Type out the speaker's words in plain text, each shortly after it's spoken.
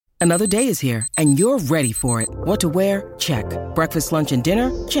Another day is here, and you're ready for it. What to wear? Check. Breakfast, lunch, and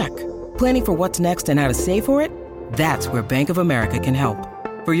dinner? Check. Planning for what's next and how to save for it? That's where Bank of America can help.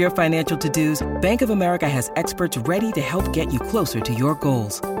 For your financial to-dos, Bank of America has experts ready to help get you closer to your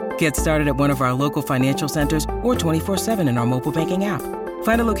goals. Get started at one of our local financial centers or 24/7 in our mobile banking app.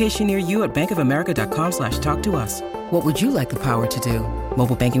 Find a location near you at bankofamerica.com/talktous. What would you like the power to do?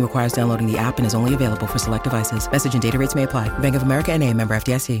 Mobile banking requires downloading the app and is only available for select devices. Message and data rates may apply. Bank of America N.A., member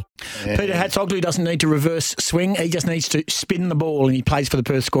FDIC. Peter Hatzoglu doesn't need to reverse swing. He just needs to spin the ball, and he plays for the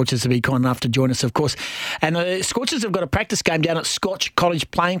Perth Scorchers to be kind enough to join us, of course. And the Scorchers have got a practice game down at Scotch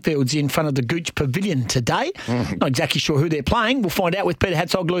College Playing Fields in front of the Gooch Pavilion today. Not exactly sure who they're playing. We'll find out with Peter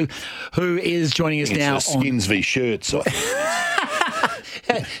Hatzoglu, who is joining us now. Skins v Shirts. Who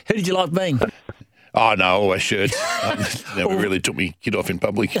did you like being? Oh, no, always shirts. Never really took me kid off in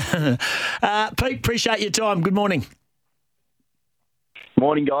public. Pete, appreciate your time. Good morning.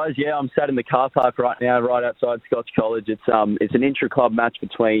 Morning, guys. Yeah, I'm sat in the car park right now, right outside Scotch College. It's an intra-club match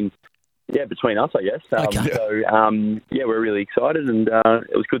between us, I guess. Okay. So, we're really excited, and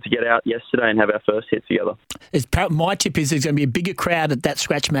it was good to get out yesterday and have our first hit together. My tip is there's going to be a bigger crowd at that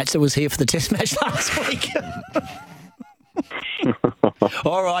scratch match that was here for the Test match last week.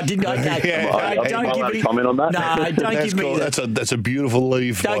 All right, didn't go. Okay. Yeah. Don't give me comment on that. No, don't give me. That's a beautiful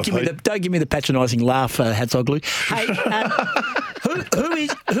leave. Don't give me the patronising laugh, Hatzoglu. Hey,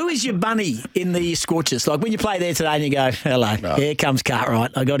 who is your bunny in the Scorchers? Like when you play there today and you go, hello, here comes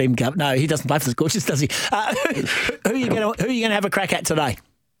Cartwright. I got him. No, he doesn't play for the Scorchers, does he? Who are you going to have a crack at today?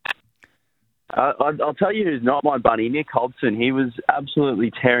 I'll tell you who's not my bunny, Nick Hobson. He was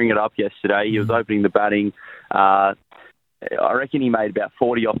absolutely tearing it up yesterday. He was opening the batting. I reckon he made about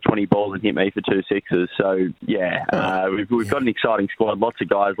 40 off 20 balls and hit me for 2 sixes. So, we've got an exciting squad, lots of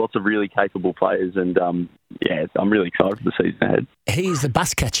guys, lots of really capable players, and, I'm really excited for the season ahead. He's the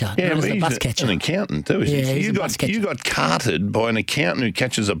bus catcher. Yeah, he's an accountant too, isn't he? You got carted by an accountant who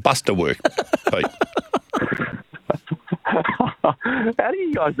catches a bus to work, Pete. How do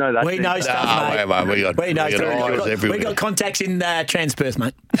you guys know that? We know stuff, mate. We got eyes everywhere. We got contacts in Transperth,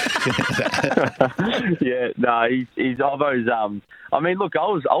 mate. He's always. I mean, look, I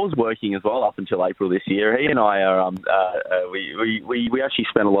was working as well up until April this year. He and I are. We actually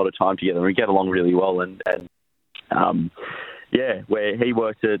spend a lot of time together. We get along really well, where he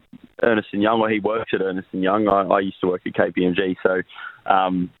worked at Ernest & Young, or he works at Ernest & Young. I used to work at KPMG, so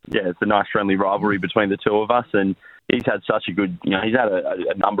it's a nice friendly rivalry between the two of us, and he's had such a good, he's had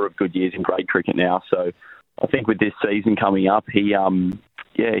a number of good years in grade cricket now. So I think with this season coming up, he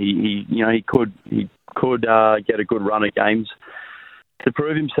could get a good run at games to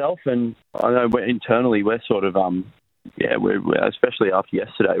prove himself. And I know internally we're sort of, we're especially after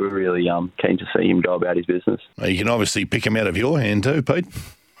yesterday, we're really keen to see him go about his business. Well, you can obviously pick him out of your hand too, Pete.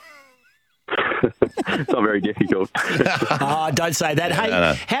 It's not very difficult. Don't say that. Hey,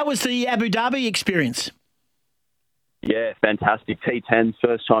 no. How was the Abu Dhabi experience? Yeah, fantastic. T10's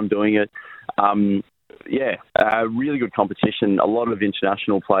first time doing it. Really good competition. A lot of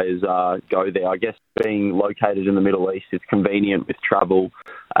international players go there. I guess being located in the Middle East, it's convenient with travel.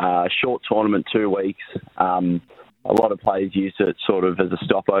 Short tournament, 2 weeks. A lot of players use it sort of as a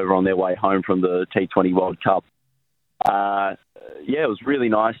stopover on their way home from the T20 World Cup. It was really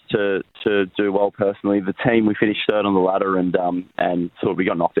nice to do well personally. The team, we finished third on the ladder and sort of we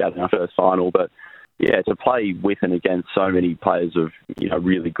got knocked out in our first final, but to play with and against so many players of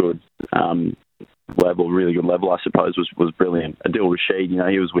really good level, I suppose, was brilliant. Adil Rashid,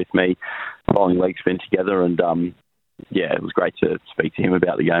 he was with me, bowling leg spin together, and it was great to speak to him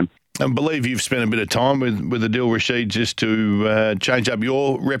about the game. I believe you've spent a bit of time with Adil Rashid just to change up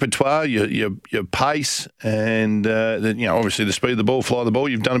your repertoire, your pace, and obviously the speed of the ball, fly the ball.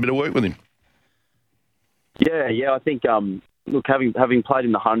 You've done a bit of work with him. Yeah. I think look, having played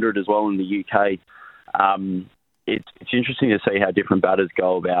in the 100 as well in the UK. It's interesting to see how different batters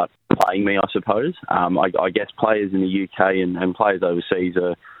go about playing me, I suppose. I guess players in the UK and players overseas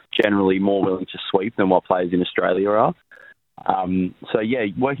are generally more willing to sweep than what players in Australia are.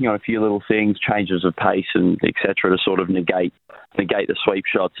 Working on a few little things, changes of pace and etc. to sort of negate the sweep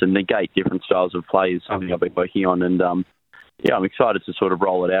shots and negate different styles of play is something I've been working on. And I'm excited to sort of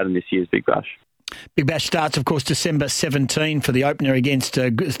roll it out in this year's Big Bash. Big Bash starts, of course, December 17 for the opener against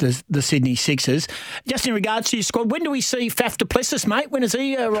the Sydney Sixers. Just in regards to your squad, when do we see Faf du Plessis, mate? When is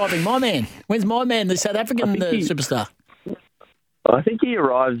he arriving? My man. When's my man, the South African superstar? I think he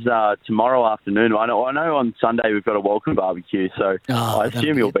arrives tomorrow afternoon. I know on Sunday we've got a welcome barbecue, so I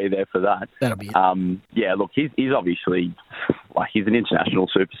assume he'll be there for that. That'll be it. Yeah, look, he's obviously he's an international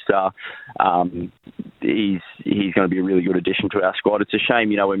superstar. He's going to be a really good addition to our squad. It's a shame,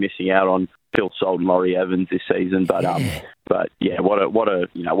 we're missing out on Phil Salt and Laurie Evans this season, but what a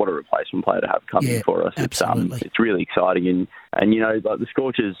replacement player to have coming for us. Absolutely. It's really exciting, and like the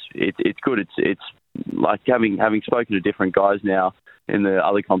Scorchers, it's good. It's like having spoken to different guys now in the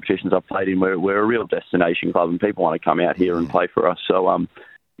other competitions I've played in, we're a real destination club, and people want to come out here and play for us. So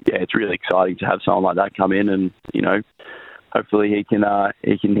it's really exciting to have someone like that come in, and hopefully he can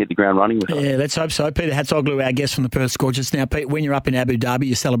hit the ground running with us. Yeah, let's hope so. Peter Hatzoglu, our guest from the Perth Scorchers. Now, Pete, when you're up in Abu Dhabi,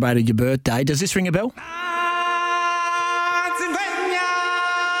 you celebrated your birthday. Does this ring a bell?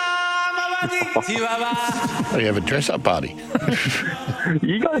 You have a dress-up party.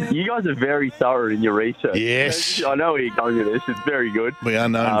 You guys are very thorough in your research. Yes. I know where you're going with this. It's very good. We are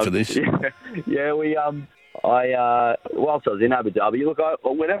known for this. Yeah, we whilst I was in Abu Dhabi, look,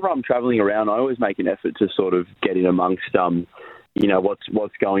 whenever I'm travelling around, I always make an effort to sort of get in amongst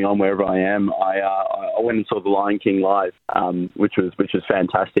what's going on wherever I am. I went and saw The Lion King live, which was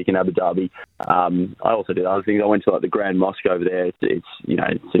fantastic in Abu Dhabi. I also did other things. I went to the Grand Mosque over there. It's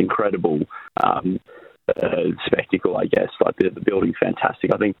an incredible spectacle, I guess. The building's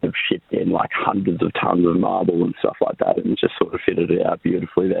fantastic. I think they've shipped in hundreds of tons of marble and stuff like that, and just sort of fitted it out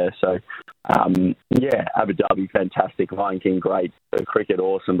beautifully there. So, Abu Dhabi, fantastic. Lion King, great. Cricket,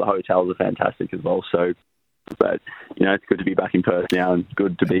 awesome. The hotels are fantastic as well. So, but it's good to be back in Perth now, and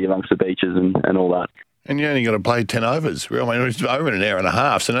good to be amongst the beaches and all that. And you only got to play 10 overs. I mean, it's over in an hour and a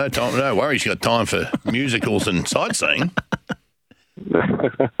half, so no worries. You got time for musicals and sightseeing. It's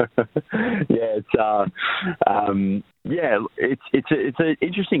an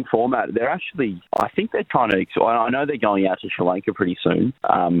interesting format. They're actually, I think they're trying to. I know they're going out to Sri Lanka pretty soon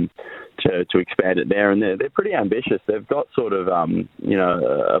to expand it there, and they're pretty ambitious. They've got sort of a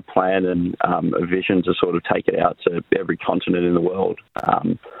plan and a vision to sort of take it out to every continent in the world.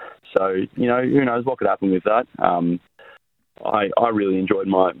 So who knows what could happen with that. I really enjoyed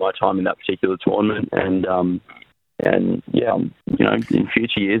my time in that particular tournament, and in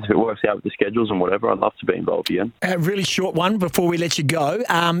future years, if it works out with the schedules and whatever, I'd love to be involved again. A really short one before we let you go.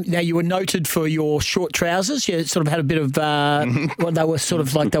 Now, you were noted for your short trousers. You sort of had a bit of they were sort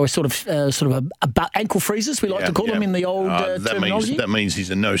of ankle freezers. We like to call them in the old terminology. That means he's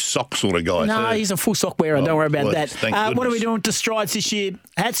a no sock sort of guy. No, he's a full sock wearer. Don't worry about that. What are we doing to strides this year?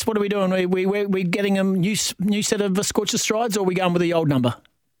 Hats, what are we doing? We getting a new set of Scorcher strides, or are we going with the old number?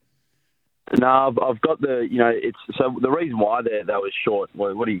 No, I've got the, so the reason why they was short,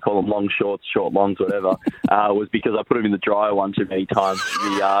 what do you call them, long shorts, short longs, whatever, was because I put them in the dryer one too many times.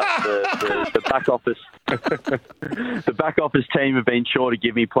 The back office, the back office team have been sure to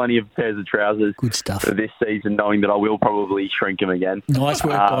give me plenty of pairs of trousers. Good stuff. For this season, knowing that I will probably shrink them again. Nice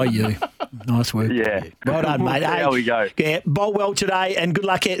work by you. Nice work. Yeah. Well done, mate. There we go. Yeah, bowl well today, and good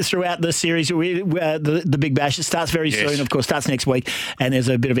luck throughout the series. The Big Bash, it starts very soon, of course, starts next week, and there's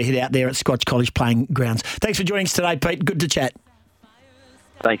a bit of a hit out there at Scotch College playing grounds. Thanks for joining us today, Pete. Good to chat.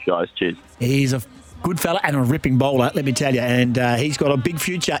 Thanks, guys. Cheers. He's a good fella and a ripping bowler, let me tell you, and he's got a big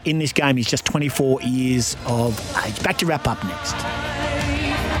future in this game. He's just 24 years of age. Back to wrap up next.